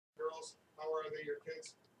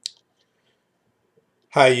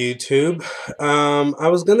Hi YouTube. I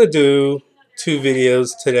was gonna do two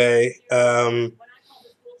videos today,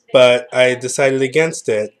 but I decided against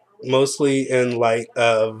it, mostly in light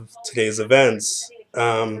of today's events.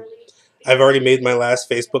 I've already made my last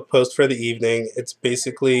Facebook post for the evening. It's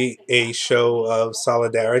basically a show of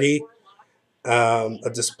solidarity,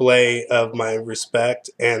 a display of my respect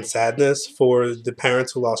and sadness for the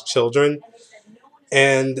parents who lost children,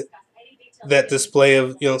 and that display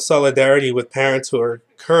of solidarity with parents who are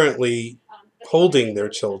currently holding their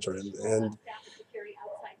children. And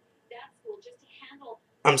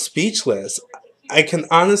I'm speechless. I can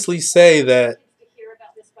honestly say that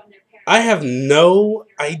I have no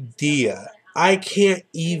idea. I can't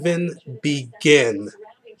even begin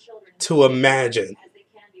to imagine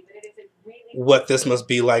what this must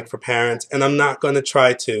be like for parents, and I'm not going to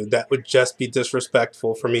try to. That would just be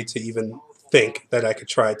disrespectful for me to even think that I could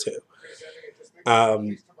try to.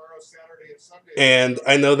 Um, and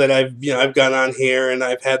I know that I've gone on here and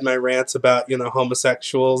I've had my rants about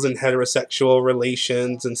homosexuals and heterosexual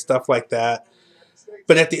relations and stuff like that.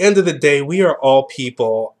 But at the end of the day, we are all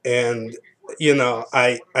people, and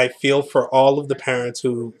I feel for all of the parents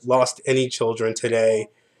who lost any children today,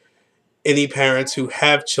 any parents who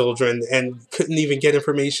have children and couldn't even get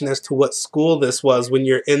information as to what school this was when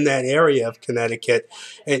you're in that area of Connecticut,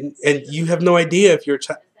 and you have no idea if your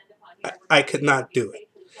child. I could not do it,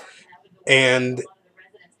 and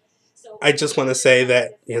I just want to say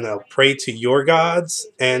that pray to your gods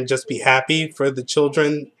and just be happy for the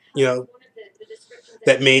children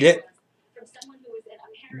that made it.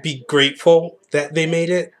 Be grateful that they made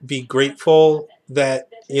it. Be grateful that,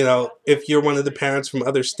 if you're one of the parents from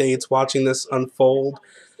other states watching this unfold,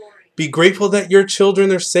 be grateful that your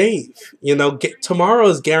children are safe. Tomorrow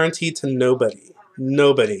is guaranteed to nobody.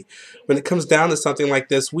 Nobody. When it comes down to something like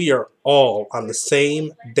this, we are all on the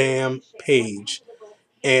same damn page.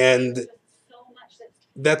 And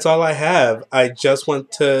that's all I have. I just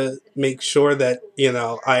want to make sure that,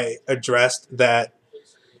 I addressed that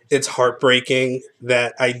it's heartbreaking,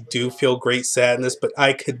 that I do feel great sadness, but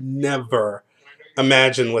I could never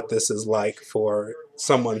imagine what this is like for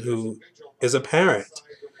someone who is a parent.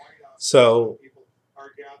 So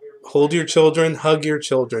hold your children, hug your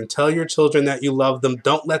children, tell your children that you love them.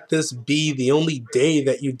 Don't let this be the only day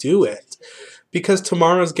that you do it, because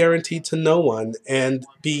tomorrow is guaranteed to no one. And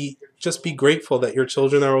just be grateful that your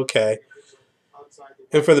children are okay.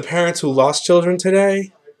 And for the parents who lost children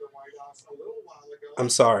today, I'm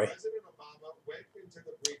sorry.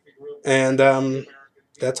 And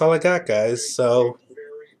that's all I got, guys. So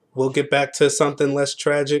we'll get back to something less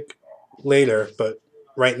tragic later. But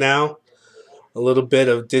right now, a little bit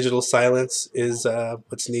of digital silence is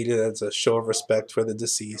what's needed as a show of respect for the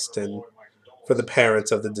deceased and for the parents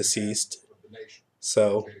of the deceased.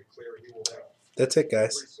 So that's it,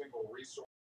 guys.